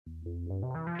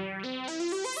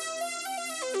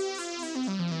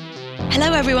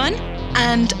Hello, everyone,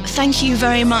 and thank you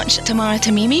very much, Tamara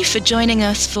Tamimi, for joining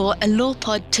us for a Law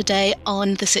Pod today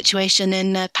on the situation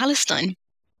in Palestine.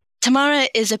 Tamara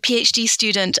is a PhD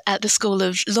student at the School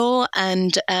of Law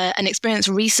and an experienced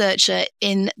researcher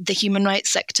in the human rights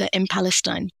sector in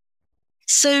Palestine.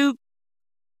 So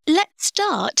let's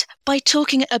start by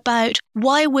talking about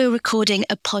why we're recording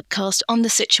a podcast on the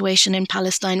situation in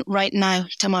Palestine right now,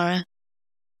 Tamara.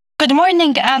 Good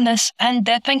morning, Alice, and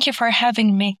thank you for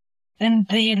having me in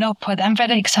the Law Pod. I'm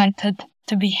very excited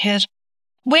to be here.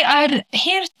 We are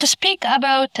here to speak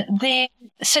about the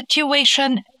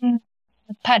situation in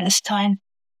Palestine,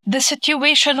 the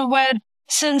situation where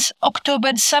since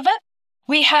October 7th,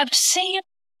 we have seen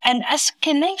an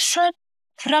escalation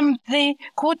from the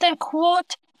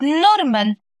quote-unquote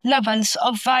normal levels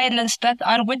of violence that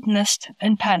are witnessed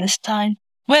in Palestine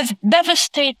with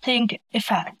devastating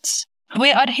effects.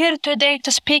 We are here today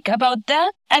to speak about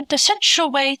that and to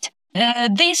situate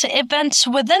these events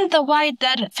within the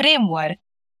wider framework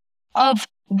of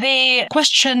the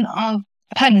question of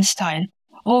Palestine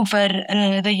over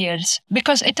the years,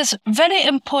 because it is very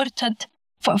important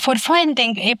for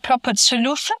finding a proper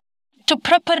solution to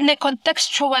properly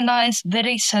contextualize the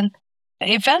recent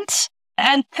events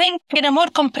and think in a more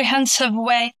comprehensive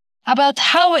way about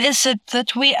how is it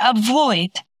that we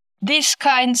avoid these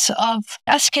kinds of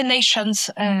escalations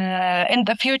in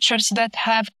the futures that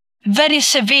have very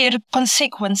severe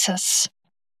consequences.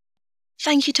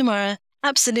 Thank you, Tamara.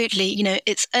 Absolutely.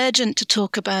 It's urgent to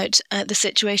talk about the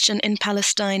situation in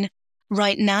Palestine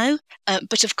right now.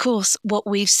 But of course, what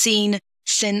we've seen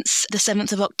since the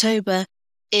 7th of October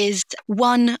is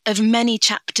one of many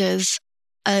chapters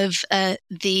of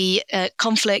the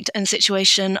conflict and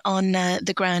situation on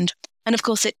the ground. And of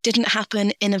course, it didn't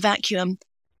happen in a vacuum.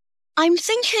 I'm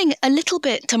thinking a little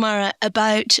bit, Tamara,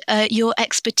 about your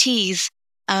expertise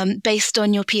based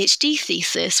on your PhD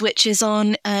thesis, which is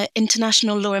on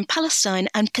international law in Palestine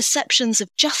and perceptions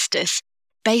of justice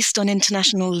based on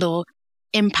international law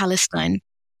in Palestine.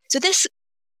 So this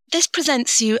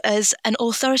presents you as an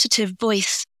authoritative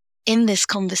voice in this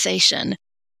conversation.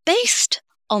 Based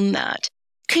on that,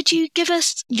 could you give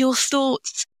us your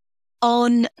thoughts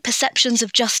on perceptions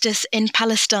of justice in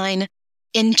Palestine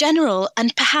in general,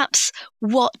 and perhaps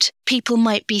what people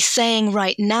might be saying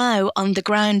right now on the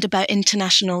ground about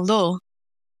international law?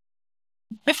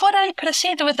 Before I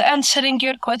proceed with answering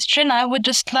your question, I would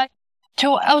just like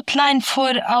to outline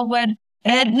for our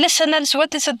listeners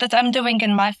what is it that I'm doing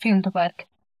in my fieldwork.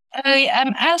 I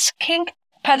am asking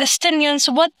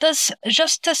Palestinians, what does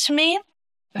justice mean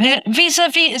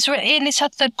vis-a-vis Israeli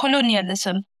settler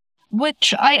colonialism,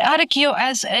 which I argue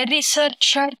as a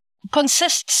researcher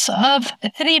consists of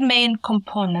three main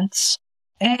components.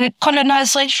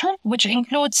 Colonization, which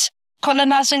includes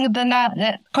colonizing the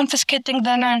land, confiscating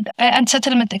the land, and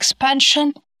settlement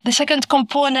expansion. The second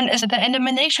component is the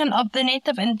elimination of the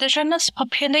native indigenous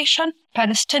population,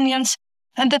 Palestinians.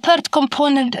 And the third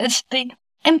component is the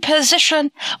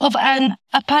imposition of an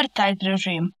apartheid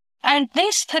regime. And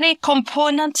these three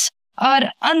components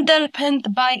are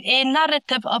underpinned by a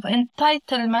narrative of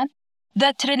entitlement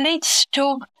that relates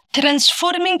to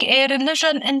transforming a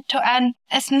religion into an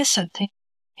ethnicity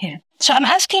here. So I'm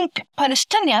asking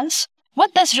Palestinians,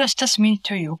 what does justice mean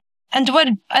to you? And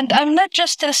I'm not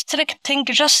just restricting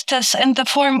justice in the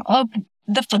form of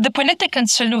the political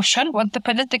solution, what the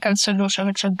political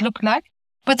solution should look like,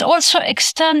 but also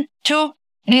extend to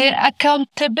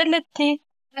accountability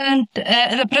and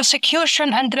the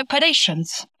prosecution and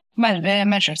reparations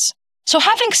measures. So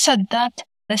having said that,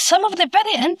 some of the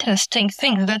very interesting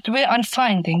things that we are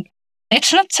finding,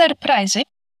 it's not surprising,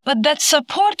 but that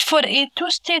support for a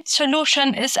two-state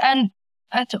solution is at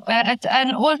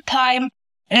an all-time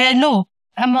low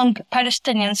among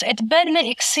Palestinians. It barely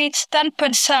exceeds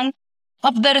 10%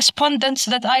 of the respondents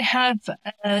that I have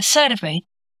surveyed.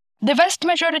 The vast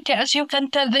majority, as you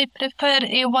can tell, they prefer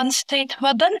a one-state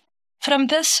model from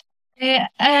this.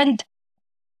 And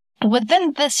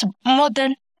within this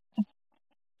model,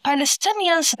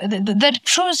 Palestinians,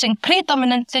 they're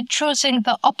predominantly choosing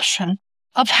the option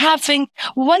of having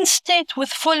one state with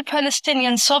full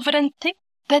Palestinian sovereignty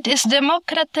that is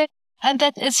democratic and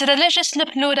that is religiously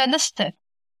pluralistic,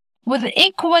 with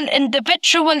equal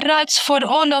individual rights for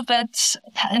all of its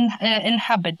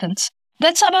inhabitants.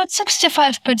 That's about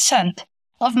 65%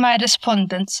 of my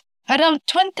respondents. Around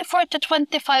 24 to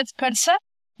 25%,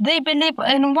 they believe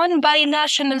in one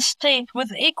binational state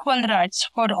with equal rights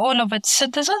for all of its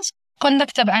citizens,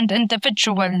 collective and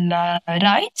individual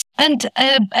rights. And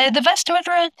the vast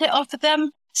majority of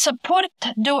them support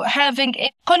having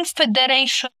a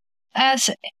confederation as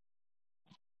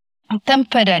a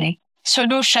temporary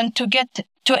solution to get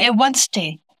to a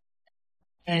one-state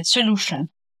solution.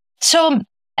 So,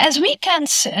 as we can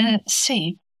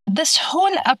see, this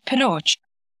whole approach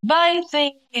by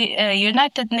the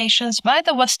United Nations, by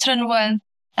the Western world,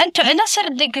 and to a lesser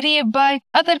degree by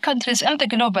other countries in the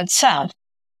global south,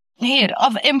 here,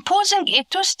 of imposing a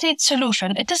two-state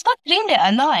solution, it is not really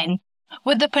aligned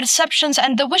with the perceptions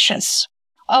and the wishes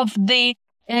of the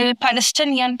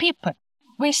Palestinian people.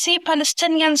 We see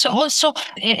Palestinians also,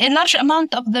 a large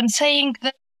amount of them saying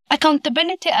that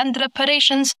accountability and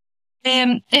reparations,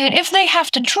 if they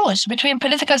have to choose between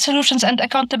political solutions and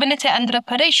accountability and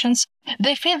reparations,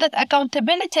 they feel that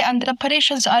accountability and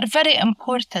reparations are very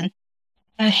important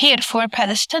here for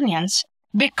Palestinians,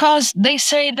 because they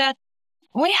say that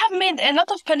we have made a lot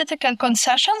of political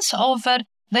concessions over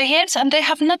the years and they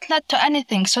have not led to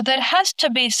anything. So there has to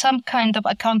be some kind of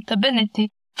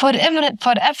accountability for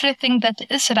everything that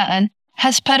Israel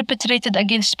has perpetrated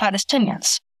against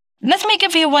Palestinians. Let me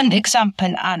give you one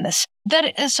example, Alice.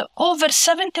 There is over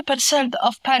 70%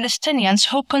 of Palestinians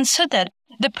who consider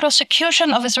the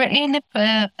prosecution of Israeli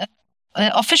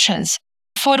officials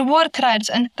for war crimes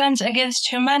and crimes against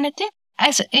humanity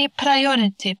as a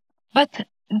priority. But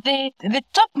the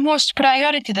topmost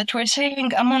priority that we're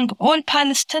seeing among all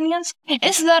Palestinians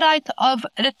is the right of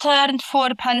return for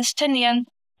Palestinian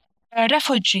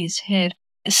refugees here.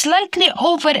 Slightly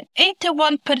over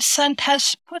 81%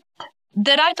 has put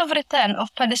the right of return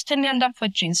of Palestinian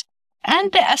refugees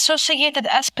and the associated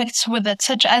aspects with it,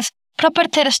 such as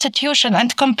property restitution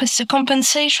and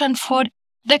compensation for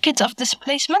decades of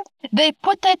displacement. They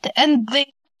put it in the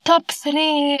top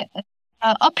three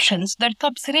options, their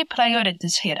top three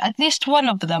priorities here, at least one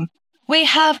of them. We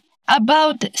have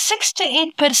about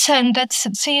 68% that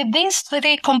see these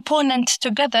three components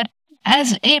together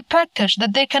as a package,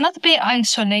 that they cannot be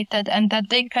isolated and that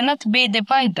they cannot be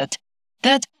divided,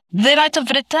 that the right of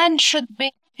return should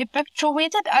be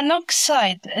effectuated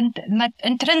alongside and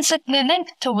intrinsically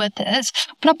linked to it as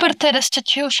property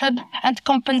restitution and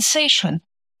compensation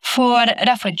for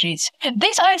refugees.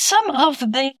 These are some of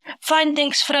the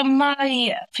findings from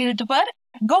my fieldwork.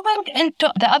 Going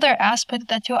into the other aspect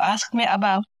that you asked me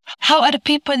about, how are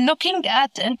people looking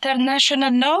at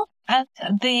international law at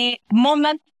the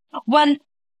moment when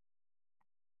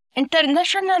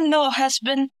international law has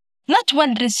been not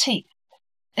well received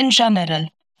in general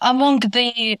among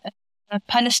the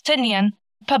Palestinian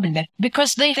public,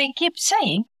 because they keep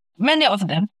saying, many of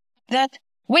them, that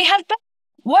we have been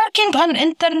working on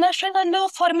international law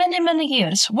for many, many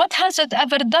years. What has it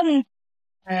ever done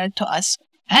to us?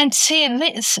 And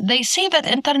they see that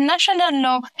international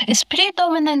law is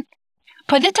predominantly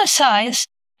politicized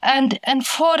and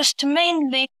enforced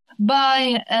mainly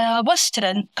by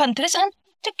Western countries, and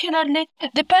particularly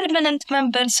the permanent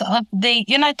members of the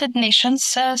United Nations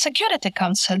Security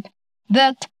Council,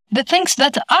 that the things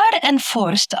that are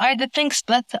enforced are the things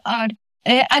that are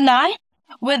aligned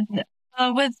with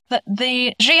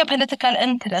the geopolitical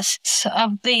interests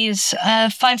of these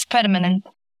 5 permanent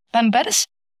members,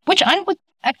 which I would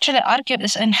actually argue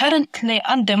is inherently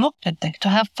undemocratic to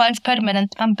have 5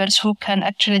 permanent members who can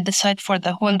actually decide for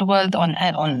the whole world on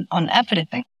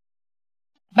everything.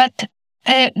 But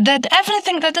that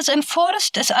everything that is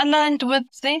enforced is aligned with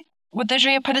the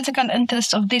geopolitical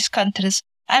interests of these countries,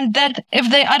 and that if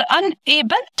they are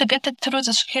unable to get it through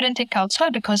the Security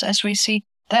Council, because as we see,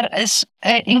 there is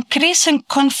increasing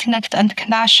conflict and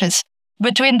clashes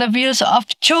between the views of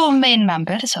 2 main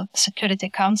members of the Security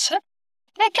Council,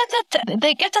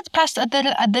 they get it passed at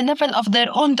the level of their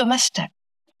own domestic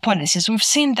policies. We've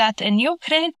seen that in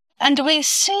Ukraine, and we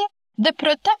see the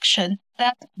protection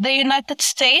that the United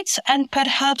States and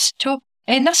perhaps to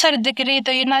a lesser degree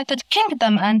the United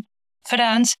Kingdom and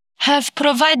France have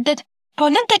provided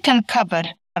political cover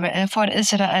for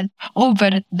Israel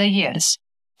over the years.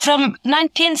 From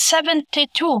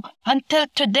 1972 until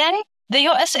today, the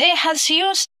USA has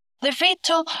used the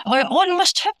veto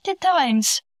almost 50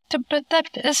 times to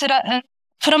protect Israel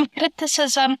from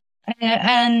criticism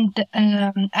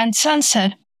and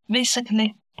censor,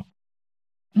 basically.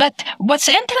 But what's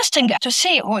interesting to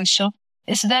see also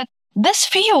is that this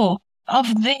view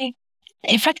of the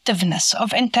effectiveness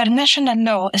of international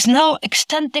law is now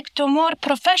extending to more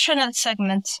professional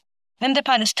segments in the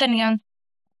Palestinian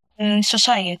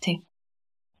society.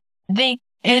 The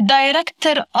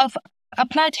director of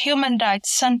Applied Human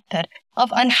Rights Center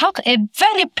of Al-Haq, a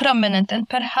very prominent and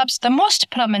perhaps the most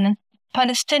prominent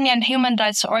Palestinian human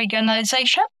rights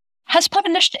organization, has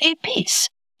published a piece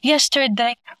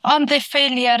yesterday on the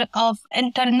failure of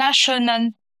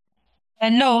international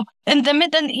law in the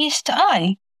Middle East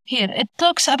Eye. Here, it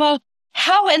talks about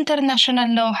how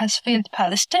international law has failed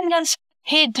Palestinians.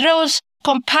 He draws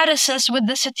comparisons with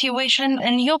the situation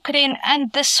in Ukraine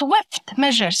and the swift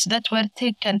measures that were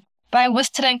taken by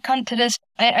Western countries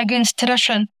against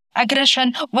Russian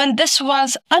aggression when this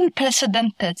was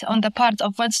unprecedented on the part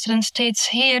of Western states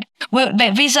here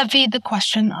vis-a-vis the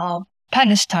question of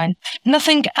Palestine.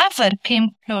 Nothing ever came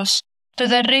close to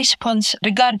the response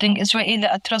regarding Israeli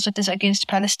atrocities against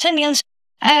Palestinians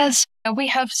as we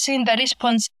have seen the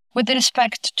response with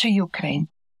respect to Ukraine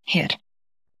here.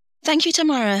 Thank you,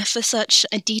 Tamara, for such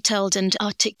a detailed and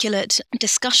articulate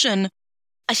discussion.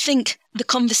 I think the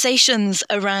conversations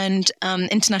around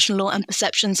international law and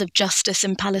perceptions of justice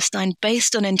in Palestine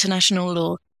based on international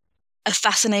law are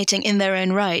fascinating in their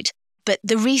own right. But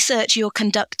the research you're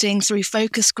conducting through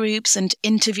focus groups and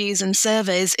interviews and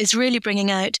surveys is really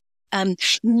bringing out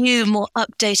new, more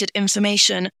updated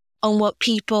information on what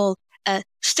people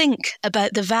think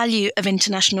about the value of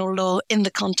international law in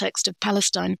the context of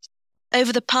Palestine.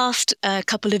 Over the past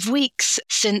couple of weeks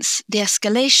since the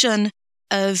escalation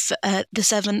of the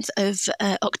 7th of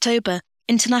October,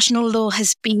 international law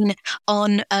has been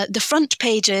on the front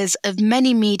pages of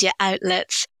many media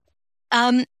outlets.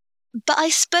 But I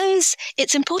suppose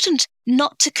it's important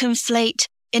not to conflate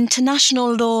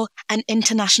international law and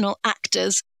international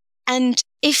actors. And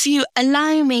if you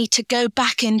allow me to go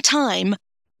back in time,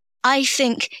 I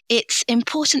think it's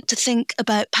important to think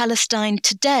about Palestine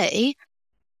today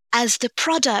as the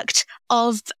product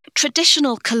of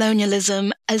traditional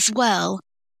colonialism as well.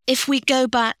 If we go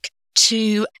back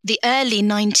to the early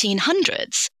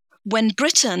 1900s, when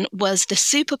Britain was the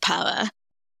superpower,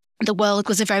 the world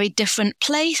was a very different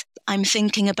place. I'm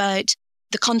thinking about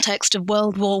the context of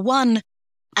World War I,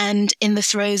 and in the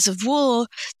throes of war,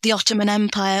 the Ottoman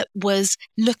Empire was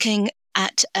looking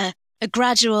at a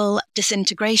gradual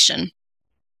disintegration.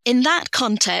 In that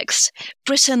context,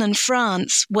 Britain and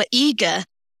France were eager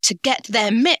to get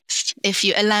their mitts, if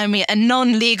you allow me a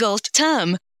non-legal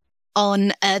term,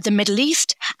 on the Middle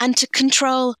East and to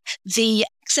control the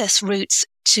access routes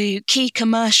to key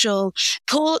commercial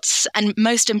ports and,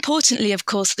 most importantly, of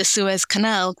course, the Suez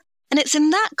Canal. And it's in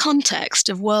that context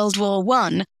of World War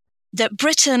I that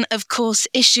Britain, of course,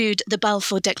 issued the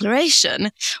Balfour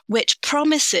Declaration, which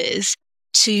promises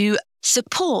to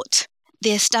support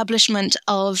the establishment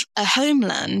of a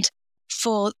homeland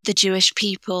for the Jewish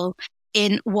people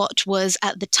in what was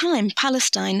at the time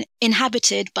Palestine,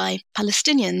 inhabited by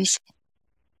Palestinians.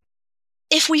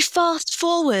 If we fast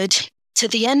forward to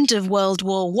the end of World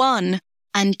War I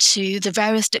and to the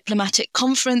various diplomatic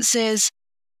conferences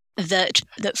that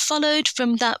followed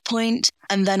from that point,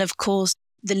 and then, of course,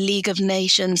 the League of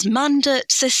Nations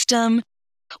mandate system,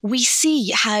 we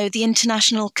see how the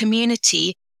international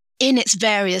community, in its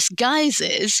various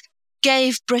guises,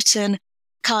 gave Britain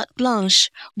carte blanche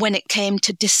when it came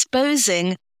to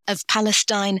disposing of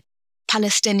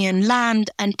Palestinian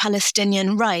land and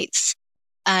Palestinian rights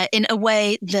in a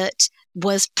way that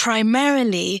was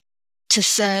primarily to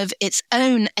serve its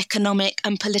own economic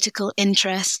and political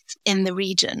interests in the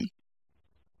region.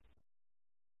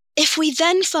 If we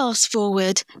then fast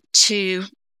forward to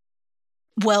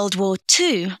World War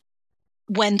II,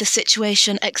 when the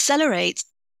situation accelerates,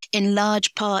 in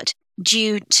large part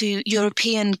due to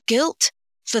European guilt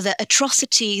for the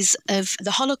atrocities of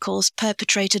the Holocaust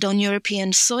perpetrated on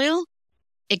European soil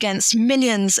against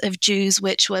millions of Jews,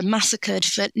 which were massacred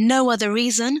for no other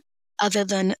reason other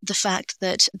than the fact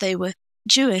that they were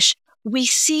Jewish, we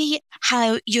see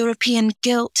how European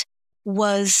guilt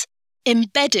was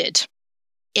embedded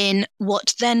in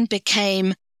what then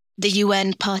became the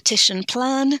UN partition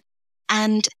plan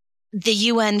and the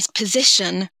UN's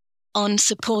position on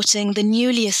supporting the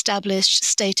newly established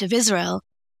State of Israel,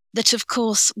 that of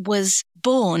course was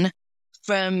born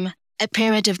from a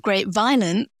period of great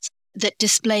violence that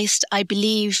displaced, I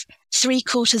believe,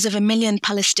 750,000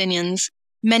 Palestinians,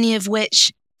 many of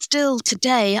which still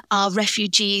today are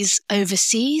refugees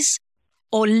overseas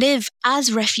or live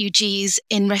as refugees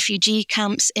in refugee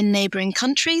camps in neighboring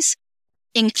countries,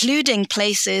 including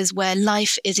places where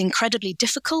life is incredibly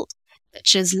difficult,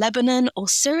 such as Lebanon or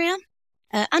Syria.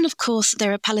 And of course,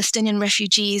 there are Palestinian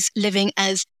refugees living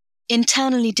as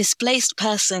internally displaced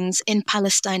persons in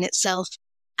Palestine itself.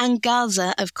 And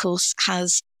Gaza, of course,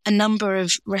 has a number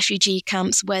of refugee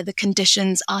camps where the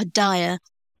conditions are dire.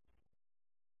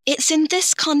 It's in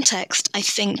this context, I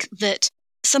think, that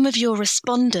some of your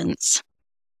respondents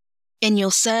in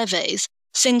your surveys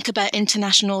think about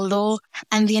international law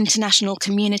and the international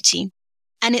community.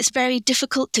 And it's very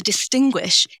difficult to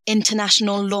distinguish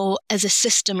international law as a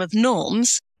system of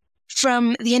norms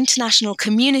from the international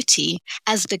community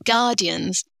as the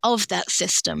guardians of that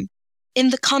system, in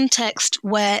the context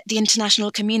where the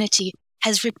international community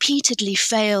has repeatedly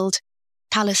failed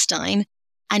Palestine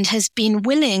and has been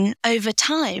willing over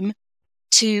time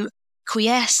to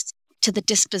quiesce to the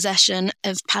dispossession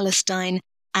of Palestine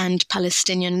and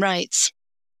Palestinian rights.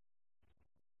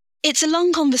 It's a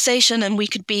long conversation, and we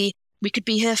could be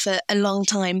here for a long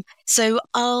time. So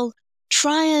I'll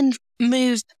try and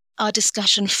move our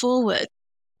discussion forward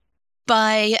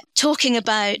by talking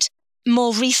about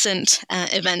more recent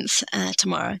events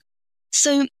tomorrow.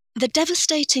 So the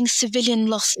devastating civilian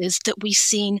losses that we've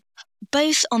seen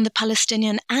both on the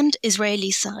Palestinian and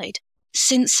Israeli side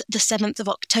since the 7th of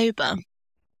October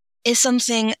is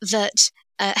something that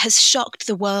has shocked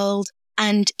the world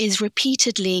and is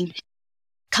repeatedly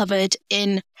covered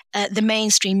in the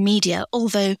mainstream media,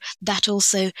 although that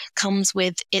also comes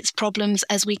with its problems,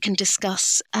 as we can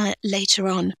discuss later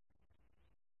on.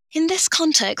 In this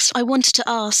context, I wanted to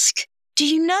ask, do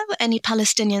you know any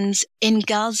Palestinians in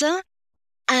Gaza?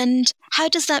 And how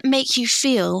does that make you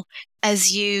feel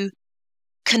as you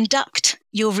conduct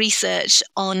your research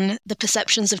on the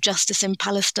perceptions of justice in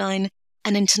Palestine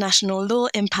and international law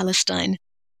in Palestine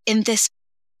in this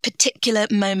particular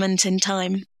moment in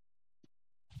time?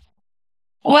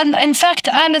 Well, in fact,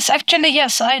 Alice, actually,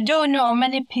 yes, I do know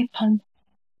many people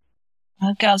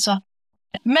in Gaza.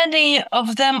 Many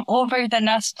of them over the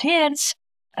last years,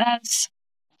 as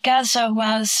Gaza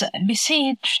was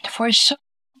besieged for so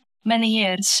many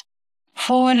years.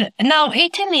 For now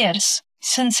 18 years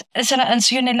since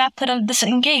Israel's unilateral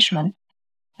disengagement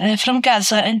from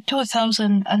Gaza in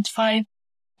 2005.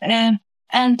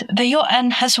 And the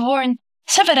UN has warned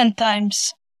several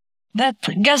times that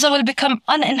Gaza will become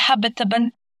uninhabitable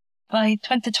by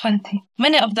 2020.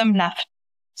 Many of them left.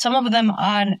 Some of them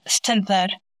are still there.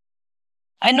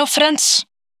 I know friends.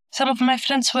 Some of my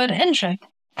friends were injured.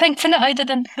 Thankfully, I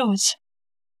didn't lose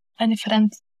any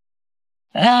friends.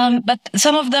 But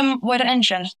some of them were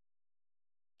injured.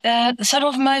 Some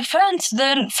of my friends,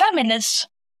 their families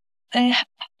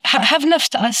have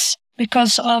left us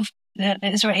because of the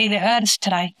Israeli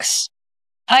airstrikes.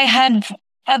 I have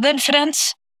other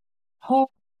friends who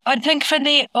are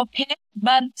thankfully okay,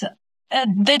 but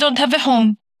they don't have a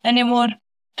home anymore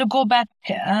to go back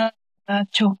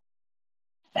to.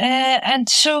 And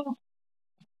so,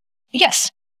 yes,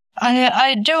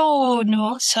 I do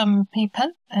know some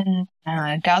people in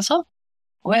Gaza.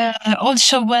 Well,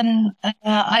 also when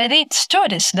I read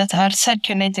stories that are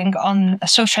circulating on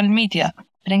social media,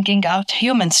 bringing out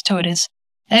human stories,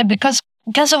 because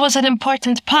Gaza was an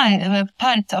important part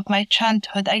of my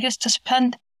childhood. I used to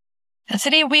spend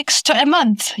 3 weeks to a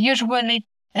month, usually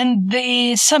in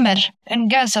the summer in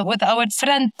Gaza with our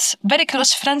friends, very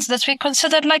close friends that we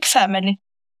consider like family,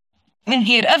 in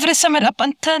here every summer up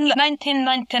until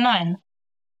 1999.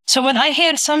 So when I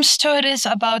hear some stories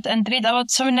about and read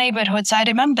about some neighborhoods, I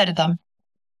remember them.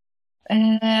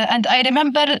 And I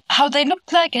remember how they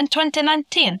looked like in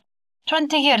 2019,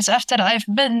 20 years after I've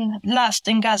been last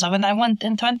in Gaza, when I went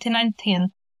in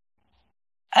 2019.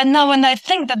 And now when I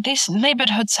think that these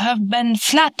neighborhoods have been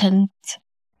flattened,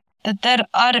 that there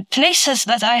are places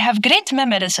that I have great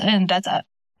memories in that are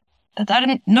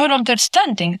no longer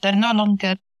standing, they're no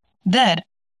longer there.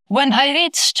 When I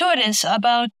read stories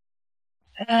about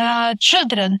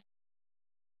children,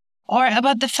 or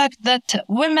about the fact that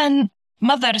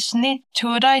mothers need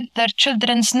to write their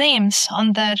children's names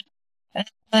on their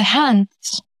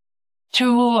hands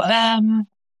to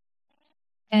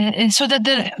so that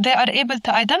they are able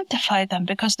to identify them,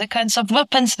 because the kinds of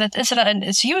weapons that Israel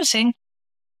is using,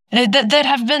 there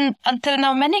have been until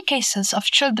now many cases of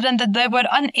children that they were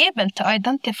unable to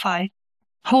identify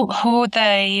who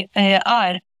they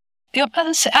are. You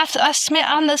ask me,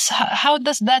 Alice, how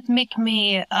does that make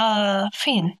me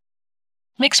feel?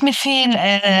 Makes me feel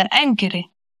angry,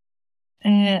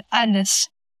 Alice.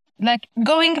 Like,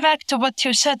 going back to what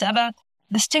you said about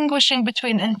distinguishing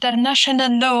between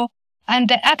international law and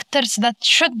the actors that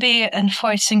should be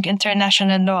enforcing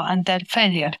international law and their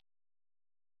failure.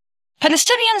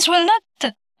 Palestinians will not,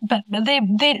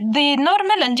 the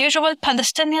normal and usual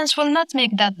Palestinians will not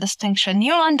make that distinction.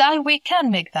 You and I, we can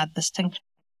make that distinction.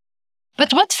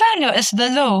 But what value is the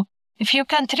law if you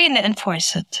can't really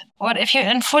enforce it, or if you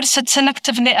enforce it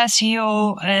selectively as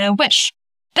you wish?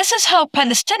 This is how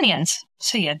Palestinians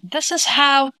see it. This is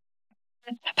how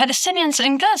Palestinians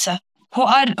in Gaza, who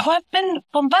have been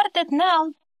bombarded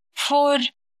now for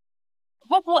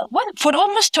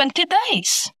almost 20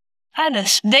 days,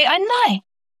 Alice, day and night.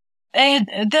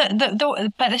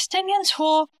 The Palestinians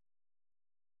who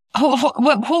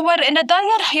were in a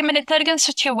dire humanitarian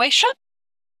situation,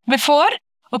 before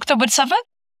October 7th.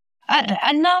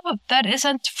 And now there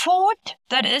isn't food,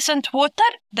 there isn't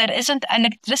water, there isn't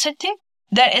electricity,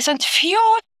 there isn't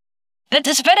fuel that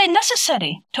is very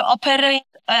necessary to operate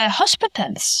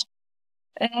hospitals,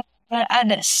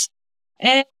 Alice,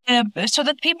 so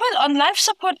that people on life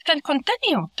support can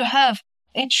continue to have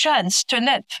a chance to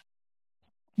live.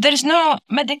 There's no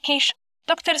medication.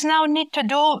 Doctors now need to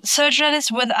do surgeries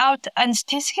without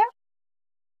anesthesia.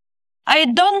 I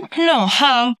don't know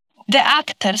how the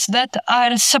actors that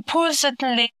are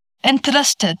supposedly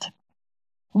entrusted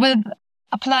with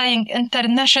applying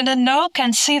international law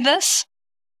can see this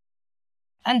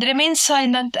and remain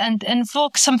silent and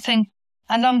invoke something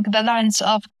along the lines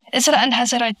of Israel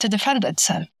has a right to defend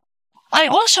itself. I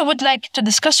also would like to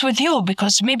discuss with you,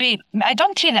 because maybe I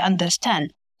don't really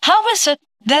understand, how is it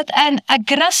that an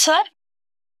aggressor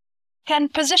can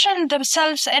position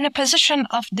themselves in a position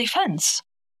of defense?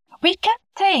 We can't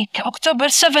take October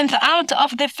 7th out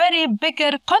of the very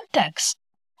bigger context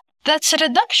that's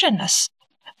reductionist,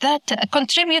 that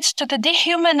contributes to the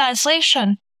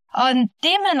dehumanization and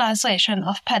demonization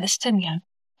of Palestinians.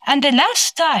 And the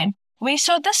last time we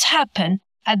saw this happen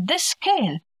at this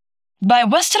scale by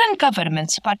Western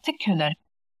governments particularly,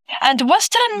 and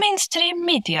Western mainstream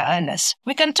media, Alice.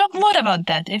 We can talk more about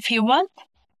that if you want.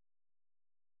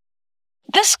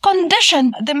 This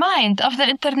conditioned the mind of the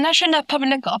international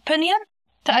public opinion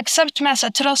to accept mass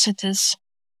atrocities.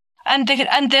 And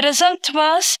the result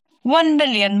was 1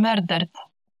 million murdered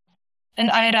in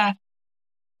Iraq.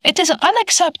 It is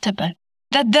unacceptable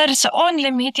that there is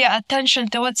only media attention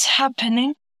to what's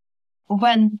happening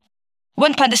when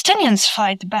Palestinians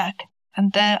fight back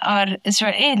and there are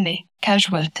Israeli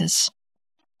casualties.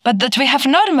 But that we have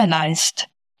normalized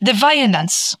the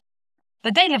violence,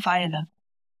 the daily violence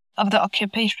of the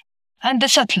occupation and the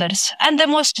settlers and the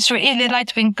most Israeli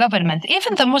right-wing government.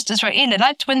 Even the most Israeli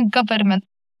right-wing government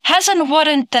hasn't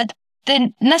warranted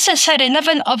the necessary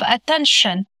level of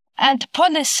attention and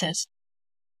policies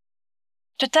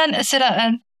to tell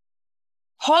Israel,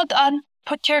 hold on,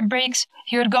 put your brakes,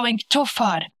 you're going too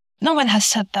far. No one has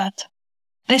said that.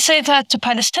 They say that to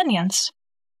Palestinians,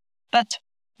 but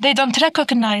they don't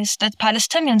recognize that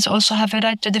Palestinians also have a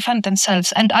right to defend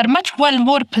themselves and are much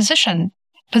more positioned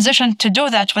to do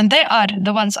that when they are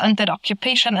the ones under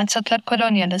occupation and settler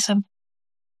colonialism.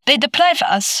 They deprive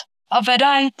us of a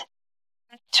right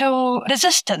to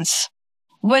resistance,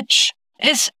 which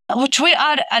we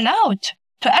are allowed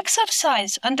to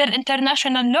exercise under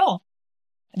international law.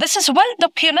 This is well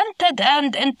documented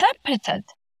and interpreted,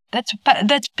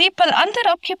 that people under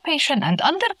occupation and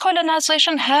under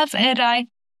colonization have a right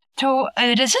to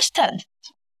resistance.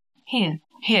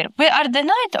 Here, we are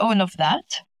denied all of that.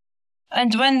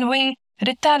 And when we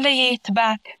retaliate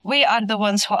back, we are the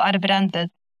ones who are branded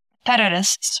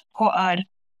terrorists, who are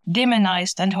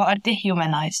demonized and who are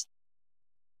dehumanized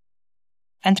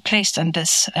and placed in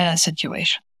this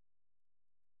situation.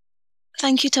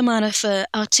 Thank you, Tamara, for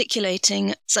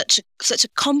articulating such a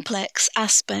complex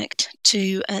aspect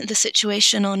to the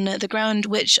situation on the ground,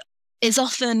 which is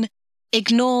often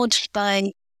ignored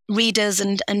by readers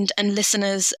and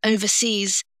listeners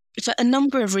overseas for a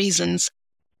number of reasons.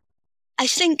 I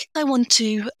think I want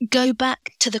to go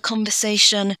back to the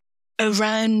conversation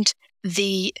around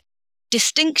the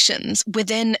distinctions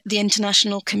within the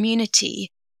international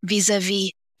community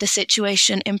vis-à-vis the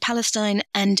situation in Palestine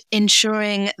and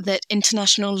ensuring that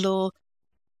international law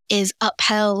is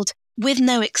upheld with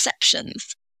no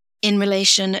exceptions in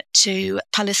relation to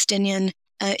Palestinian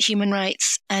human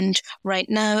rights and, right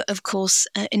now, of course,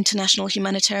 international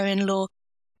humanitarian law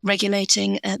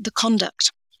regulating the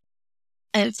conduct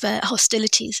of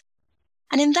hostilities.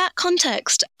 And in that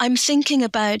context, I'm thinking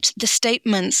about the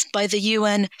statements by the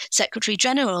UN Secretary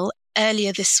General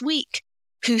earlier this week,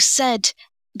 who said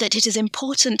that it is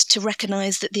important to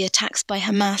recognize that the attacks by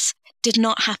Hamas did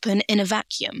not happen in a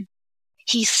vacuum.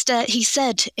 He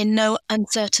said in no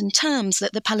uncertain terms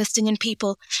that the Palestinian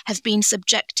people have been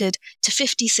subjected to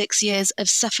 56 years of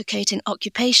suffocating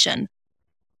occupation.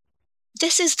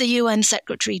 This is the UN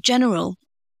Secretary General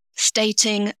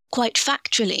stating quite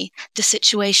factually the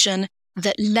situation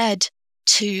that led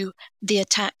to the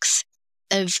attacks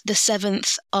of the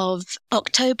 7th of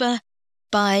October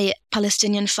by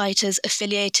Palestinian fighters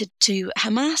affiliated to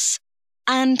Hamas,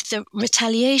 and the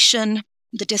retaliation,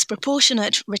 the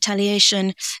disproportionate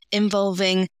retaliation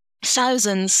involving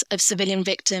thousands of civilian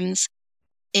victims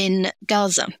in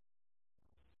Gaza.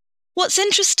 What's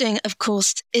interesting, of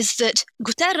course, is that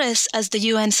Guterres, as the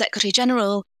UN Secretary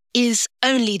General, is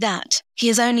only that. He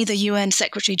is only the UN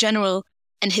Secretary General,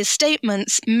 and his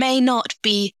statements may not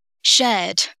be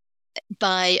shared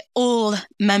by all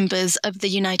members of the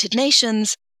United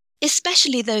Nations,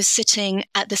 especially those sitting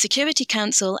at the Security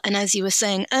Council, and as you were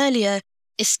saying earlier,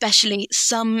 especially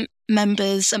some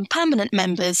members and permanent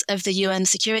members of the UN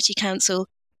Security Council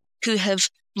who have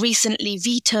recently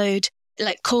vetoed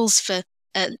calls for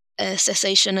a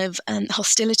cessation of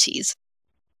hostilities.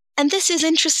 And this is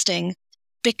interesting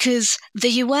because the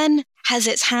UN has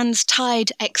its hands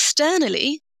tied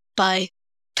externally by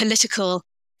political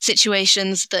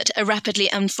situations that are rapidly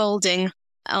unfolding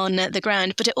on the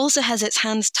ground, but it also has its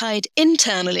hands tied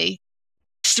internally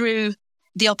through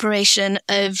the operation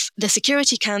of the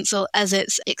Security Council as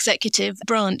its executive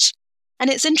branch. And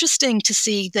it's interesting to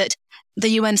see that the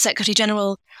UN Secretary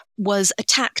General was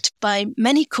attacked by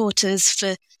many quarters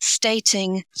for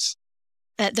stating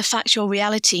the factual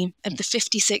reality of the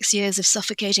 56 years of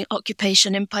suffocating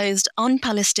occupation imposed on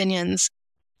Palestinians,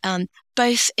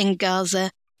 both in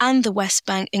Gaza and the West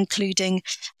Bank, including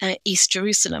East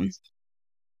Jerusalem.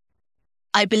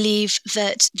 I believe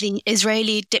that the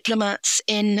Israeli diplomats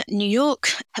in New York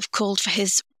have called for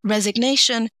his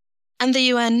resignation, and the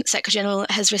UN Secretary General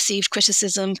has received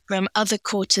criticism from other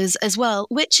quarters as well,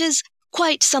 which is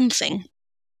quite something,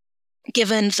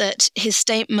 given that his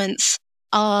statements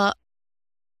are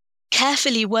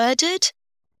carefully worded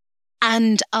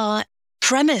and are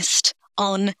premised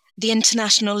on the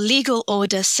international legal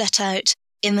order set out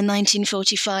in the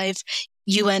 1945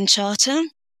 UN Charter.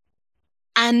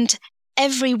 And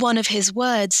every one of his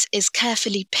words is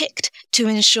carefully picked to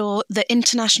ensure that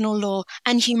international law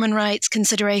and human rights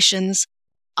considerations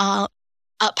are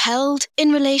upheld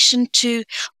in relation to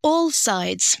all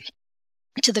sides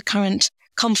to the current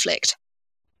conflict.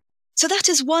 So that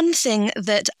is one thing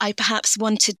that I perhaps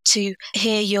wanted to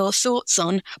hear your thoughts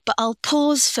on, but I'll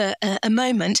pause for a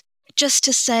moment just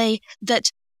to say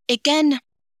that, again,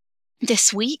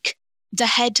 this week, the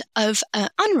head of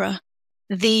UNRWA,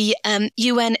 the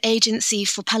UN Agency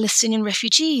for Palestinian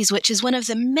Refugees, which is one of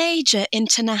the major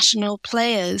international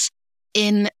players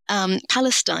in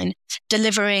Palestine,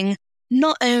 delivering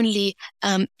not only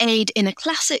aid in a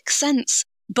classic sense,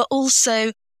 but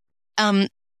also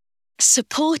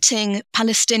supporting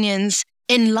Palestinians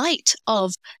in light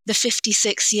of the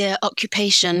 56-year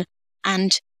occupation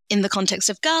and, in the context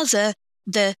of Gaza,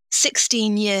 the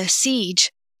 16-year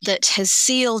siege that has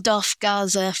sealed off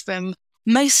Gaza from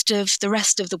most of the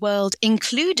rest of the world,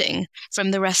 including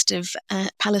from the rest of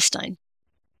Palestine.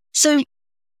 So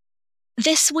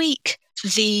this week,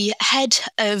 the head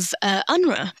of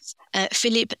UNRWA,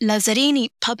 Philippe Lazzarini,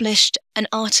 published an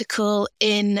article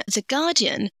in The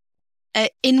Guardian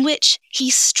in which he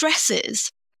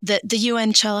stresses that the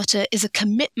UN Charter is a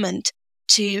commitment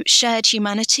to shared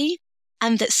humanity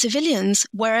and that civilians,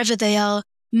 wherever they are,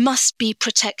 must be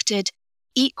protected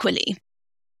equally.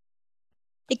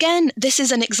 Again, this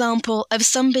is an example of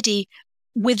somebody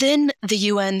within the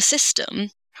UN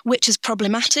system, which is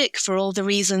problematic for all the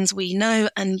reasons we know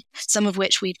and some of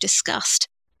which we've discussed.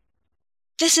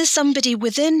 This is somebody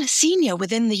senior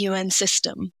within the UN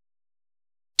system,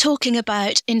 talking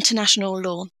about international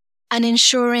law and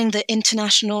ensuring that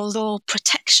international law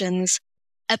protections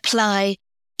apply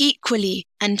equally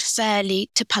and fairly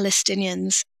to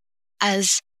Palestinians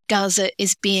as Gaza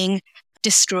is being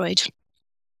destroyed.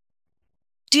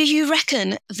 Do you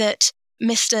reckon that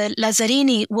Mr.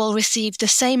 Lazzarini will receive the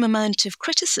same amount of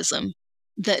criticism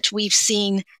that we've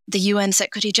seen the UN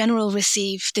Secretary General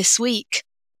receive this week?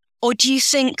 Or do you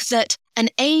think that an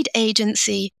aid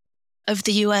agency of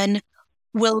the UN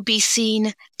will be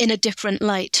seen in a different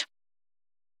light?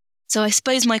 So I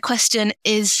suppose my question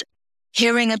is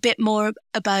hearing a bit more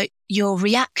about your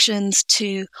reactions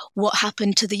to what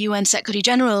happened to the UN Secretary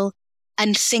General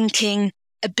and thinking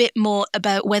a bit more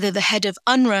about whether the head of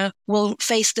UNRWA will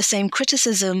face the same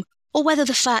criticism, or whether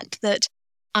the fact that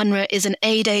UNRWA is an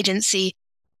aid agency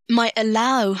might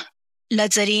allow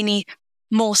Lazzarini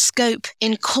more scope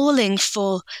in calling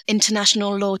for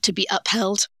international law to be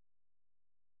upheld.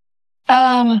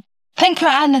 Thank you,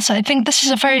 Alice. I think this is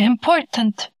a very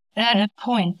important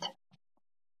point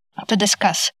to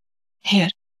discuss here.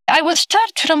 I will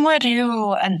start from where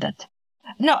you ended.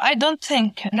 No, I don't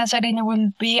think Lazzarini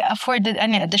will be afforded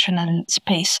any additional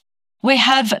space. We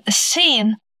have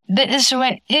seen the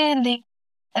Israeli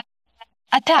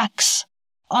attacks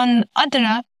on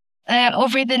UNRWA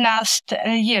over the last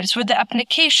years with the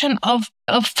application of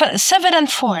several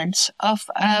forms of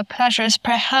pressures,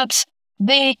 perhaps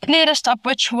the clearest of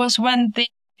which was when the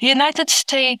United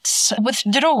States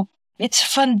withdrew its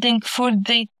funding for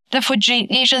the refugee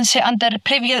agency under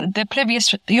the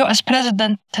previous US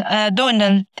President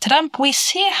Donald Trump. We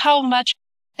see how much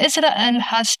Israel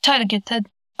has targeted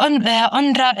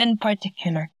UNRWA in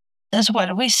particular. as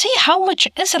well, we see how much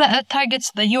Israel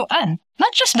targets the UN,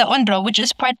 not just the UNRWA, which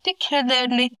is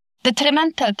particularly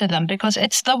detrimental to them because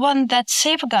it's the one that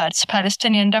safeguards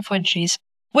Palestinian refugees,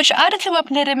 which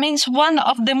arguably remains one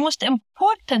of the most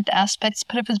important aspects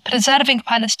preserving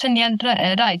Palestinian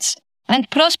rights and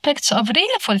prospects of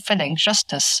really fulfilling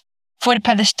justice for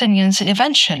Palestinians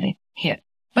eventually here.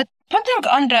 But putting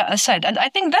UNRWA aside, and I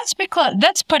think that's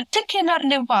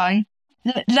particularly why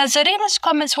Lazarini's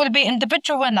comments will be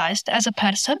individualized as a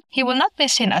person. He will not be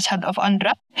seen as head of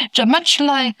UNRWA, much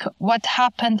like what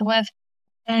happened with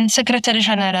Secretary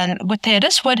General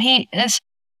Guterres, where he is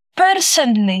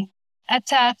personally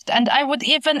attacked, and I would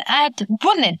even add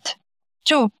bullied,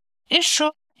 to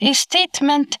issue a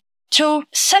statement to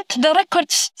set the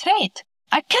record straight.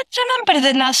 I can't remember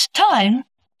the last time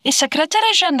a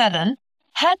Secretary General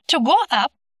had to go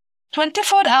up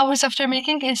 24 hours after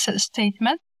making his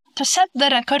statement to set the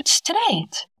record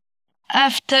straight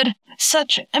after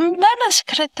such immense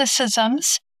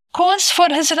criticisms, calls for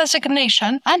his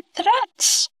resignation, and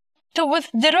threats to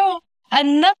withdraw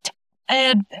and not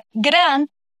grant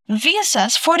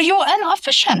visas for UN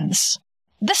officials.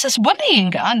 This is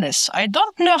bullying, Alice. I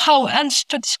don't know how else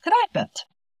to describe it.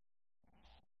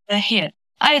 Here.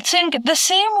 I think the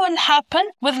same will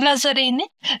happen with Lazzarini.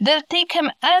 They'll take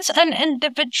him as an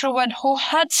individual who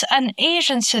heads an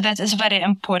agency that is very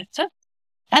important.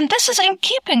 And this is in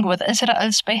keeping with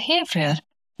Israel's behavior.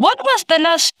 When was the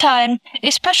last time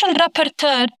a special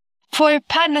rapporteur for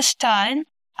Palestine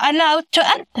allowed to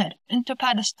enter into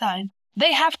Palestine?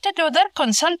 They have to do their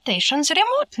consultations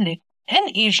remotely in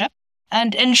Egypt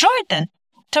and in Jordan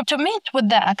to meet with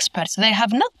the experts. They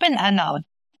have not been allowed.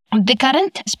 The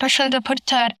current special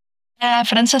rapporteur,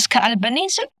 Francesca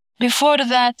Albanese, before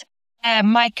that,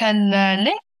 Michael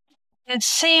Lee, the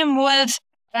same with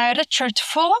Richard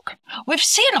Falk. We've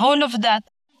seen all of that.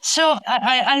 So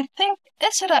I think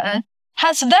Israel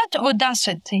has that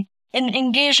audacity in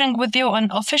engaging with UN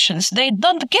officials. They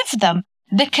don't give them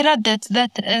the credit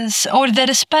that is, or the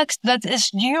respect that is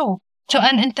due to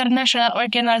an international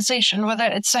organization, whether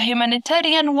it's a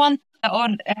humanitarian one or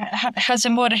has a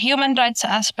more human rights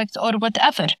aspect or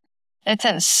whatever it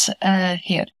is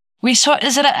here. We saw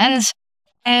Israel's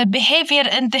behavior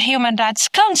in the Human Rights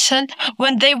Council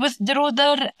when they withdrew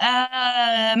their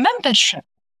membership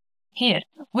here.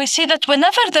 We see that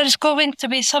whenever there's going to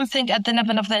be something at the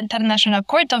level of the International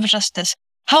Court of Justice,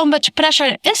 how much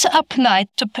pressure is applied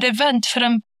to prevent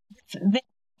from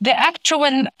the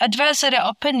actual advisory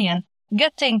opinion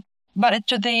getting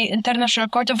to the International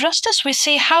Court of Justice. We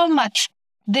see how much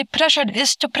the pressure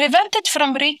is to prevent it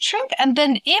from reaching, and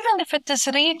then even if it is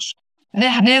reached,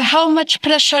 how much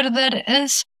pressure there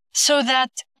is so that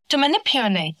to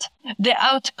manipulate the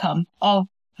outcome of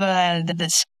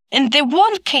this. In the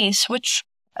one case, which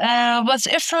was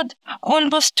issued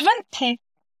almost 20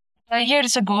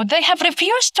 years ago, they have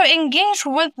refused to engage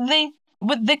with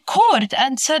the court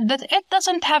and said that it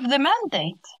doesn't have the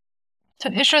mandate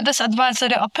to issue this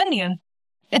advisory opinion.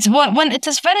 It's when it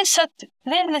is very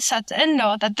clearly set in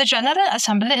law that the General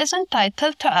Assembly is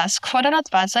entitled to ask for an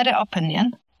advisory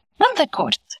opinion from the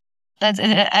court.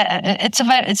 It's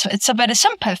a very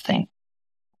simple thing.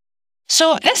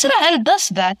 So Israel does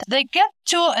that. They get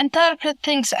to interpret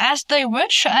things as they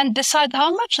wish and decide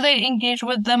how much they engage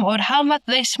with them or how much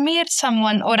they smear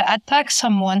someone or attack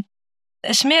someone.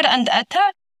 Smear and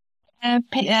attack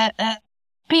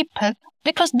people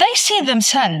because they see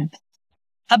themselves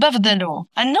above the law,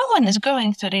 and no one is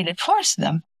going to really force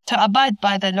them to abide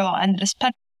by the law and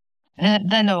respect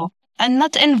the law and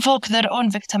not invoke their own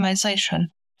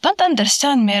victimization. Don't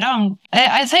understand me wrong.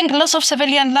 I think loss of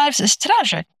civilian lives is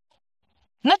tragic.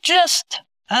 Not just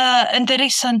in the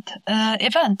recent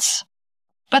events,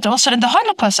 but also in the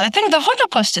Holocaust. I think the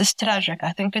Holocaust is tragic.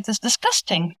 I think it is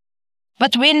disgusting.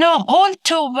 But we know all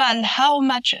too well how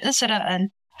much Israel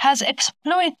has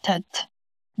exploited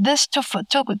this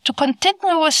to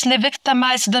continuously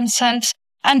victimize themselves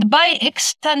and by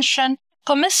extension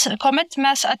commit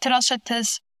mass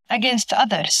atrocities against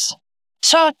others.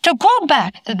 So to go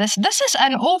back to this is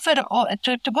an overall,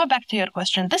 to go back to your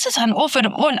question, this is an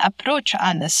overall approach,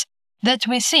 Alice, that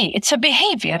we see. It's a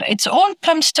behavior. It all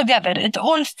comes together. It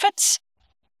all fits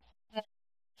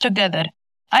together.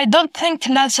 I don't think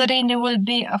Lazzarini will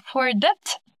be afforded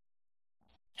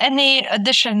any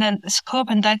additional scope,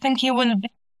 and I think he will be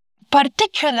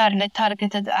particularly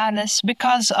targeted, Alice,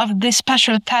 because of the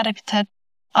special character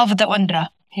of the UNRWA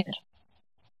here.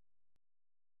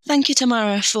 Thank you,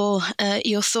 Tamara, for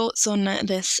your thoughts on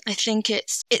this. I think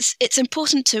it's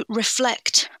important to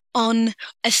reflect on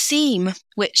a theme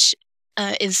which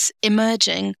is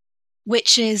emerging,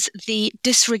 which is the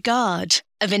disregard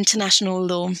of international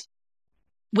law,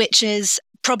 which is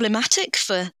problematic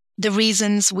for the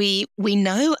reasons we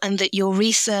know and that your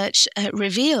research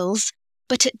reveals,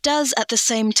 but it does at the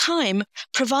same time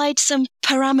provide some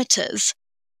parameters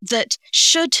that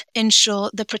should ensure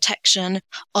the protection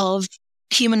of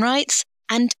human rights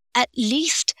and at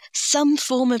least some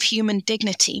form of human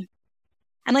dignity.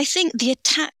 And I think the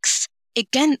attacks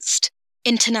against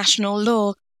international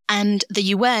law and the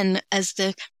UN as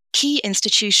the key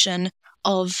institution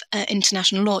of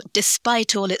international law,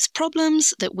 despite all its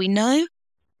problems that we know,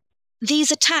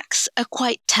 these attacks are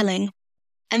quite telling.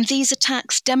 And these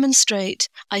attacks demonstrate,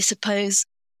 I suppose,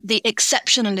 the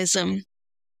exceptionalism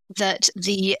that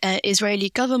the Israeli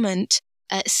government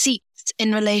seeks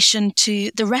in relation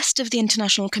to the rest of the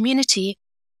international community,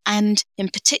 and in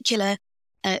particular,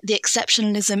 the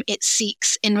exceptionalism it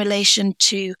seeks in relation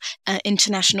to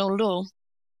international law.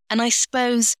 And I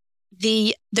suppose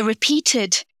the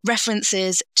repeated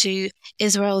references to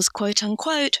Israel's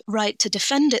quote-unquote right to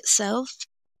defend itself,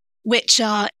 which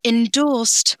are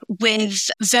endorsed with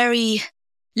very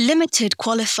limited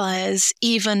qualifiers,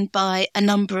 even by a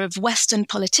number of Western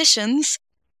politicians,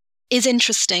 is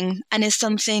interesting and is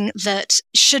something that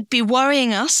should be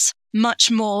worrying us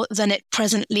much more than it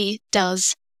presently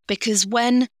does. Because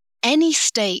when any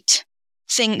state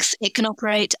thinks it can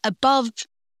operate above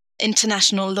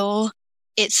international law,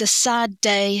 it's a sad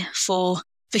day for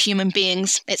human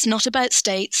beings. It's not about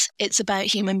states, it's about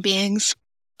human beings.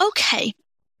 Okay.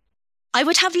 I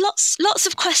would have lots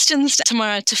of questions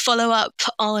tomorrow to follow up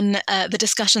on the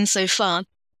discussion so far,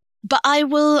 but I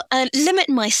will limit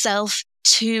myself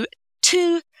to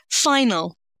 2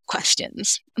 final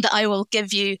questions that I will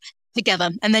give you together,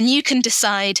 and then you can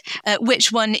decide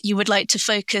which one you would like to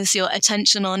focus your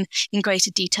attention on in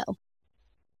greater detail.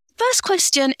 First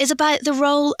question is about the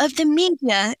role of the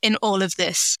media in all of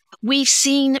this. We've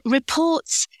seen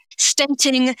reports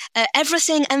stating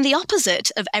everything and the opposite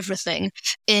of everything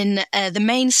in the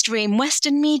mainstream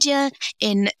Western media,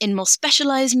 in more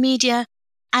specialized media,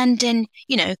 and in,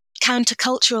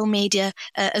 countercultural media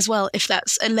as well, if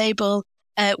that's a label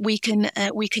we can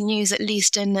use, at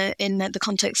least in the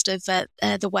context of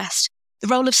the West. The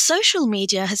role of social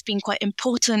media has been quite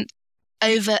important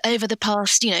over the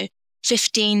past,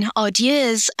 15 odd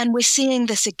years, and we're seeing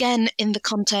this again in the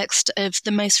context of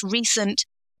the most recent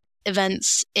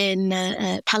events in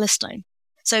Palestine.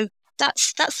 So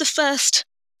that's the first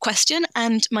question,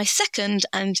 and my second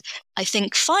and I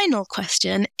think final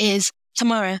question is,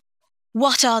 Tamara,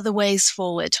 what are the ways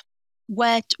forward?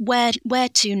 Where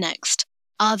to next?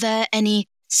 Are there any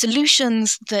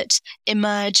solutions that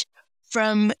emerge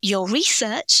from your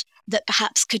research that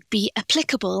perhaps could be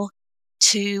applicable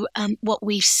to what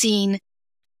we've seen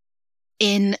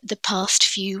in the past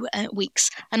few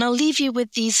weeks? And I'll leave you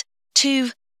with these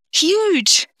 2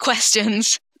 huge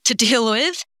questions to deal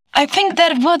with. I think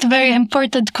they're both very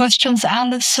important questions,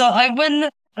 Alice, so I will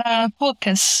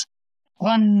focus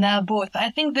on both. I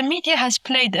think the media has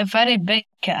played a very big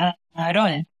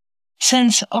role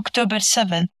since October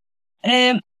 7th.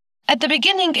 At the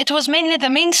beginning, it was mainly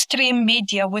the mainstream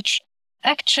media which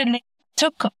actually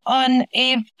took on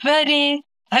a very,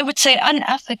 I would say,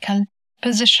 unethical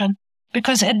position,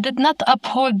 because it did not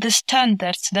uphold the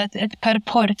standards that it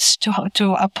purports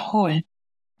to uphold.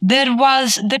 They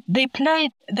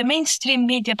played, the mainstream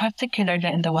media, particularly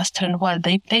in the Western world,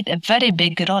 they played a very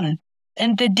big role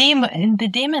in the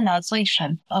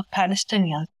demonization of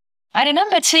Palestinians. I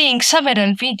remember seeing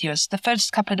several videos the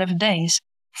first couple of days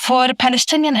for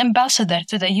Palestinian ambassador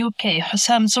to the UK,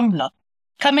 Hussam Zumla,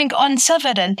 coming on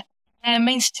several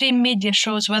mainstream media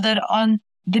shows, whether on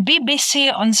the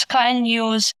BBC, on Sky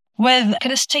News, with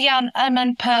Christian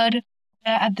Amanpour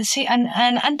at the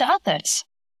CNN and others.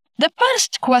 The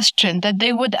first question that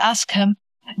they would ask him,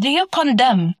 do you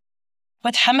condemn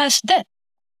what Hamas did?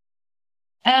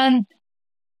 And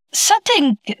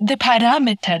setting the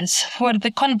parameters for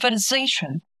the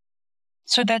conversation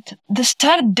so that the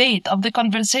start date of the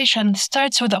conversation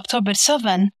starts with October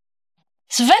 7,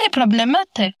 it's very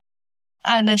problematic.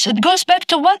 Alice, it goes back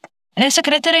to what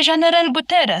Secretary General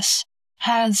Guterres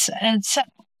has said,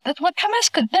 that what Hamas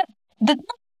did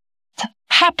not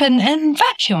happen in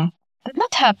vacuum. Did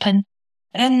not happen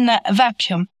in a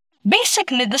vacuum.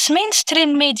 Basically, this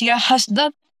mainstream media has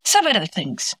done several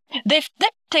things. They've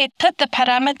dictated the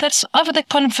parameters of the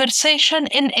conversation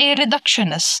in a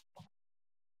reductionist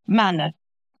manner.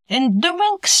 In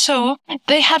doing so,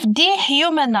 they have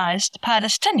dehumanized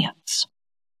Palestinians.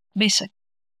 Basically.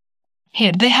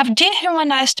 Here, they have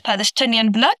dehumanized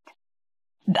Palestinian blood,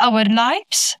 our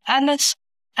lives, and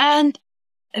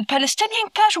Palestinian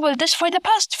casualties for the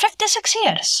past 56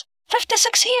 years.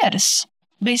 56 years.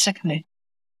 basically.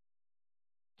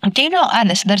 Do you know,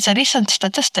 Alice, there's a recent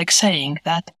statistic saying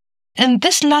that in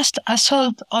this last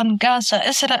assault on Gaza,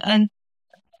 Israel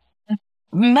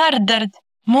murdered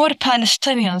more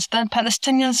Palestinians than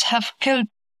Palestinians have killed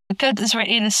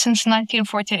Israelis since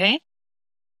 1948.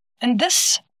 In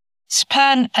this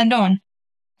span alone,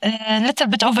 a little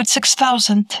bit over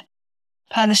 6,000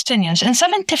 Palestinians. In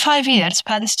 75 years,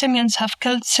 Palestinians have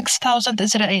killed 6,000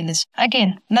 Israelis.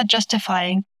 Again, not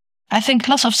justifying. I think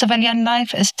loss of civilian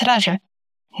life is tragic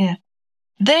here.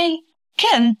 They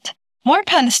killed more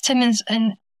Palestinians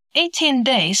in 18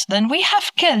 days than we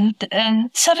have killed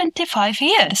in 75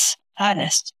 years,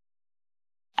 Alice.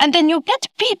 And then you get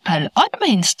people on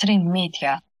mainstream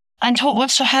media and who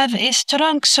also have a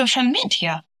strong social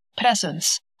media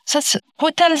presence,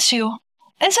 who tells you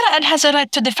Israel has a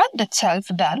right to defend itself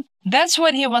then. That's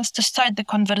where he wants to start the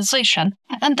conversation,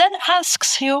 and then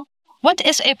asks you, what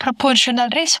is a proportional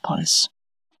response?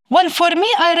 Well, for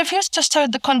me, I refuse to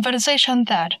start the conversation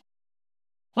there.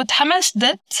 What Hamas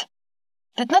did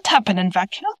not happen in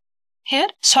vacuum here,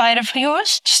 so I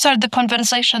refuse to start the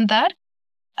conversation there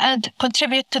and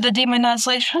contribute to the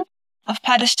demonization of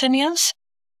Palestinians.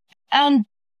 And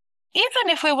even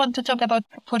if we want to talk about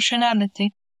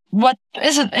proportionality, what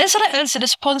Israel's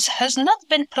response has not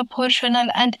been proportional,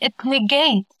 and it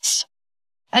negates.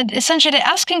 And essentially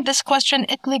asking this question,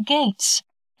 it negates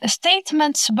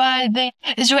statements by the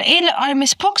Israeli army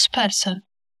spokesperson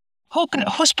who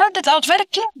spelled it out very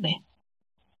clearly.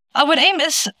 Our aim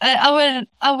is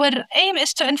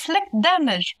to inflict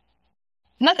damage,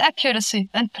 not accuracy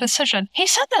and precision. He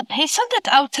said it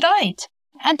outright.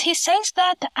 And he says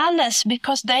that, Alice,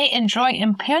 because they enjoy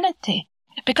impunity,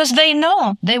 because they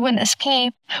know they will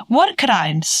escape war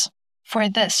crimes for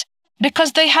this,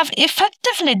 because they have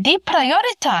effectively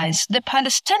deprioritized the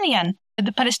Palestinian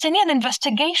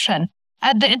investigation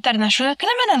at the International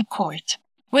Criminal Court,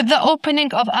 with the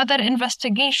opening of other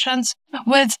investigations,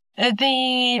 with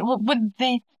the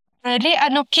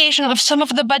reallocation of some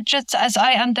of the budgets, as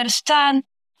I understand,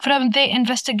 from the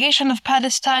investigation of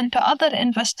Palestine to other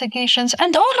investigations,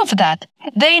 and all of that.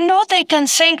 They know they can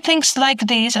say things like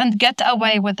these and get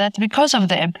away with it because of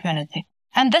the impunity.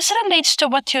 And this relates to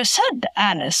what you said,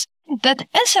 Alice, that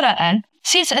Israel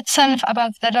sees itself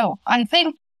above the law. I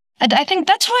think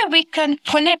that's why we can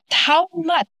connect how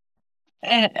much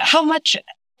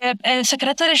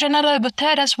Secretary General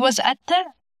Guterres was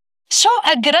attacked so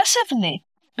aggressively.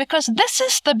 Because this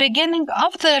is the beginning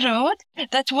of the road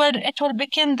where it will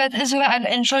begin that Israel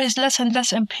enjoys less and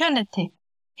less impunity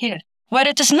here, where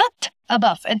it is not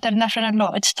above international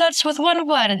law. It starts with one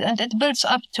word and it builds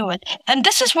up to it. And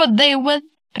this is what they will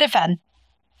prevent,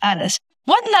 Alice.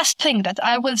 One last thing that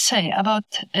I will say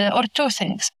about, or two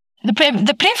things.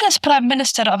 The previous Prime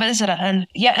Minister of Israel,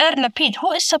 Yair Lapid,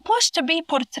 who is supposed to be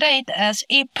portrayed as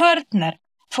a partner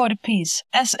for peace,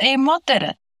 as a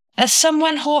moderate, as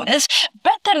someone who is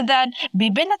better than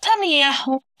Bibi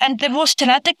Netanyahu and the most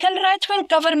radical right-wing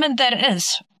government there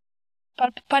is,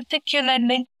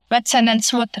 particularly Bezalel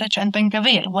Smotrich and Ben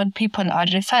Gvir, when people are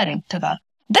referring to that.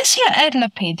 This Yair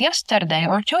Lapid, yesterday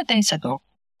or 2 days ago,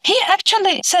 he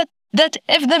actually said that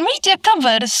if the media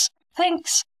covers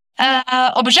things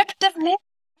objectively,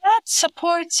 that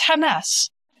supports Hamas.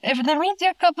 If the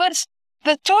media covers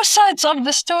the two sides of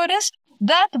the stories,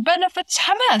 that benefits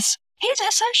Hamas. He's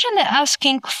essentially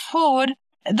asking for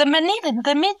the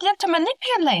media to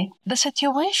manipulate the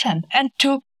situation and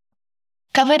to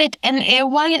cover it in a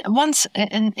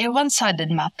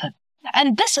one-sided method.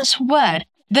 And this is where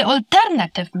the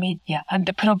alternative media and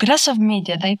the progressive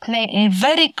media, they play a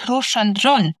very crucial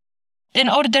role in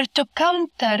order to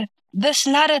counter this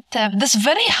narrative, this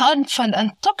very harmful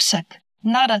and toxic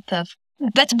narrative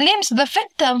that blames the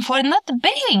victim for not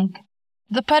being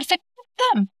the perfect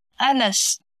victim,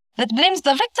 Alice. That blames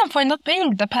the victim for not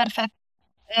being the perfect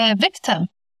victim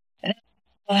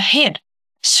here.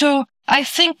 So I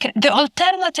think the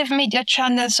alternative media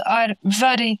channels are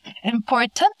very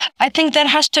important. I think there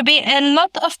has to be a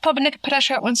lot of public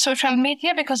pressure on social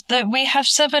media because we have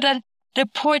several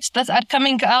reports that are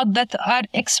coming out that are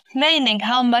explaining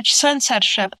how much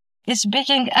censorship is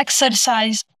being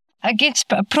exercised against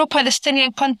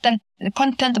pro-Palestinian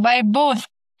content by both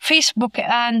Facebook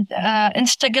and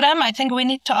Instagram. I think we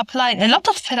need to apply a lot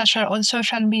of pressure on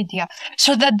social media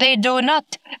so that they do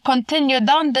not continue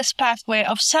down this pathway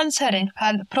of censoring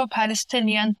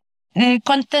pro-Palestinian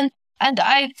content. And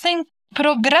I think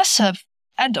progressive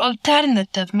and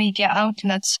alternative media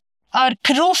outlets are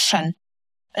crucial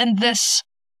in this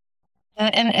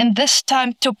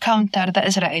time to counter the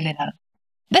Israeli narrative.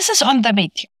 This is on the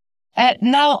media.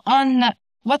 Now on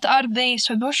what are the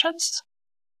solutions?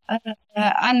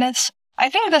 Unless I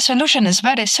think the solution is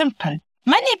very simple.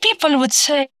 Many people would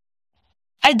say,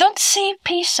 I don't see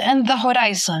peace in the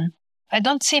horizon. I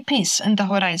don't see peace in the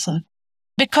horizon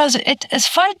because it is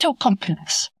far too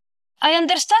complex. I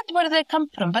understand where they come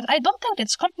from, but I don't think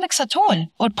it's complex at all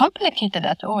or complicated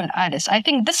at all, Alice. I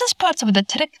think this is part of the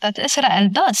trick that Israel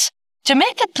does to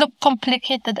make it look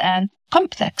complicated and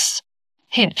complex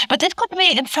here. But it could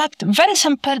be, in fact, very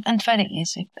simple and very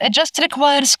easy. It just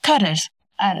requires courage,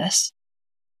 Alice.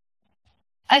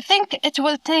 I think it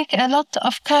will take a lot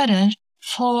of courage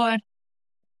for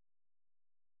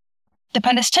the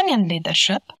Palestinian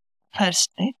leadership,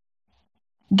 firstly.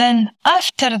 Then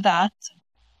after that,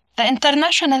 the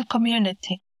international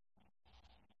community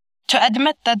to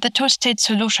admit that the two-state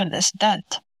solution is dead.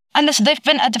 Unless they've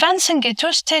been advancing a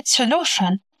two-state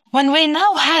solution when we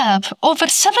now have over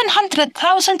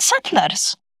 700,000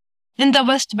 settlers in the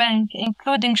West Bank,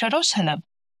 including Jerusalem.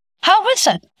 How is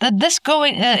it that this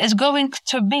is going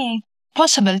to be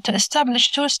possible to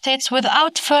establish two states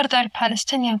without further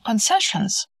Palestinian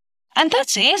concessions? And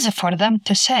that's easy for them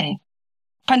to say.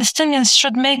 Palestinians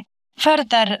should make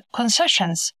further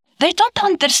concessions. They don't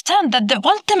understand that the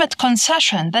ultimate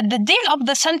concession, that the deal of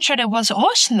the century was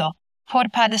Oslo for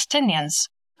Palestinians.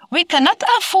 We cannot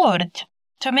afford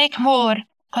to make more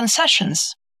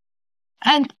concessions.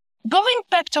 And going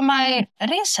back to my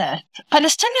research,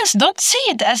 Palestinians don't see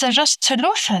it as a just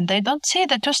solution. They don't see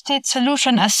the two-state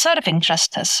solution as serving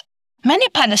justice. Many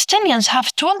Palestinians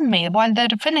have told me while they're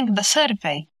filling the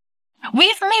survey,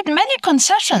 we've made many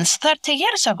concessions 30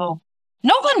 years ago.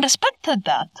 No one respected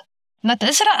that. Not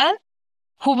Israel,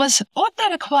 who was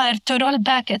only required to roll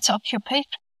back its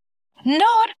occupation,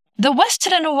 nor the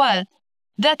Western world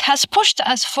that has pushed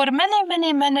us for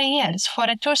many years for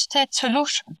a two-state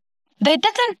solution. They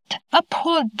didn't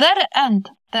uphold their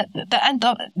end, the end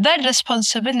of their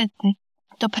responsibility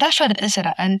to pressure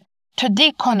Israel to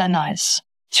decolonize,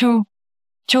 to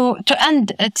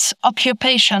end its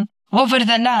occupation over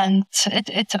the land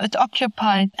it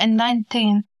occupied in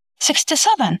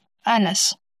 1967,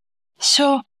 Alice.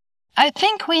 So I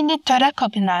think we need to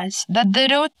recognize that the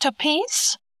road to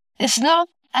peace is long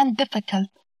and difficult,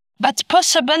 but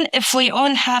possible if we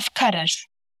all have courage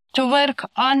to work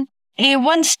on a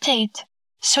one-state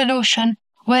solution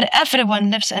where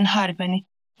everyone lives in harmony,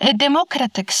 a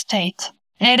democratic state,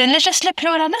 a religiously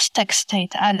pluralistic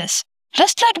state, Alice,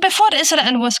 just like before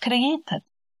Israel was created.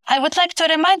 I would like to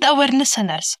remind our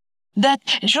listeners that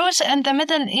Jews in the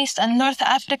Middle East and North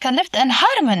Africa lived in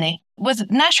harmony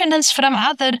with nationals from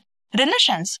other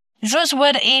religions. Jews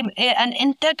were an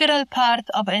integral part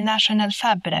of a national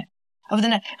fabric.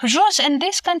 Jews in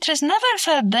these countries never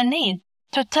felt the need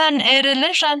to turn a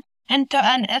religion into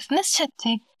an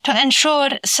ethnicity to ensure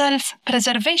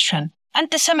self-preservation.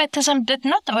 Anti-Semitism did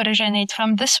not originate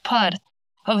from this part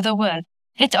of the world.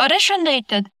 It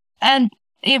originated and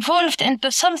evolved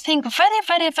into something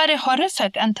very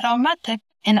horrific and traumatic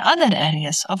in other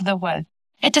areas of the world.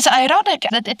 It is ironic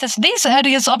that it is these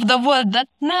areas of the world that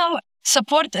now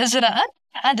support Israel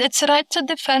and its right to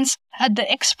defense at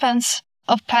the expense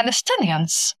of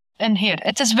Palestinians in here.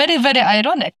 It is very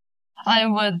ironic, I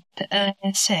would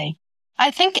say.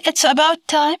 I think it's about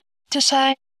time to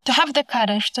have the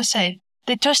courage to say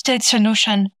the two-state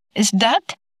solution is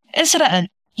dead. Israel,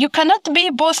 you cannot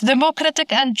be both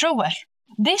democratic and Jewish.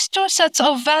 These two sets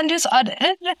of values are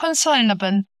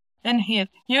irreconcilable in here.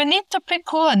 You need to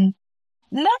pick one.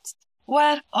 Let's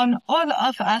work on all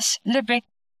of us living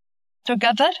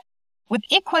together with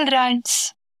equal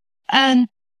rights and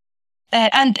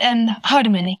in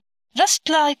harmony, just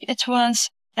like it was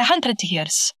 100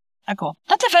 years ago.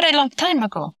 Not a very long time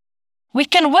ago. We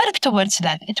can work towards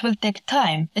that. It will take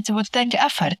time. It will take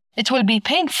effort. It will be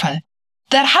painful.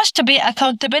 There has to be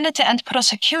accountability and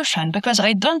prosecution because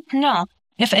I don't know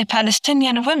if a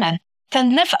Palestinian woman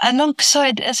can live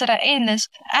alongside Israelis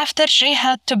after she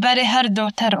had to bury her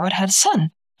daughter or her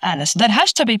son. Alice, there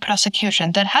has to be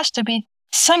prosecution. There has to be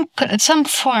some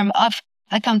form of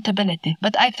accountability.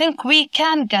 But I think we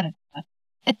can get it.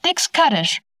 It takes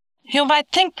courage. You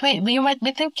might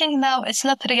be thinking now it's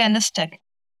not realistic.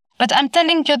 But I'm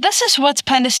telling you, this is what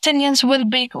Palestinians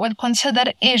will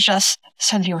consider a just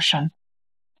solution.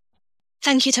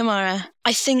 Thank you, Tamara.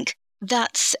 I think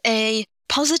that's a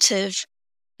positive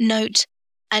note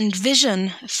and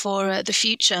vision for the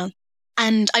future.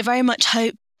 And I very much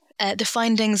hope the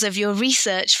findings of your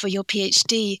research for your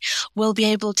PhD will be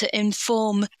able to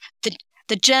inform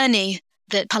the journey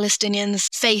that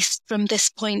Palestinians face from this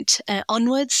point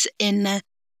onwards in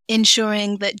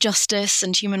ensuring that justice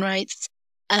and human rights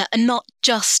are not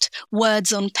just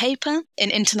words on paper in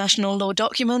international law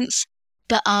documents,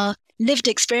 but are lived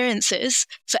experiences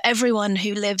for everyone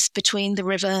who lives between the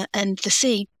river and the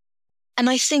sea. And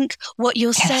I think what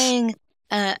you're saying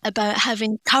about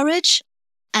having courage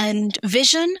and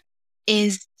vision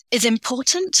is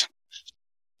important.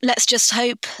 Let's just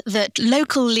hope that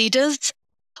local leaders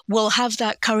will have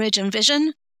that courage and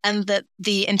vision, and that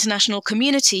the international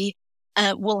community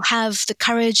will have the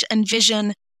courage and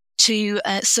vision to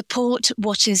support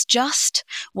what is just,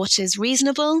 what is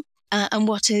reasonable, and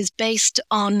what is based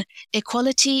on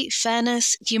equality,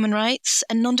 fairness, human rights,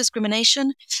 and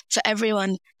non-discrimination for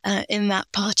everyone in that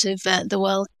part of the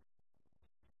world.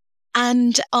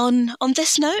 And on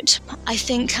this note, I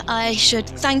think I should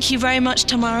thank you very much,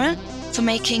 Tamara, for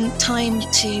making time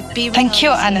to be with us. Thank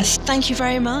you, Anas. Thank you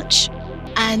very much,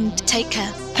 and take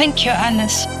care. Thank you,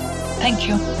 Anas. Thank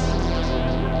you.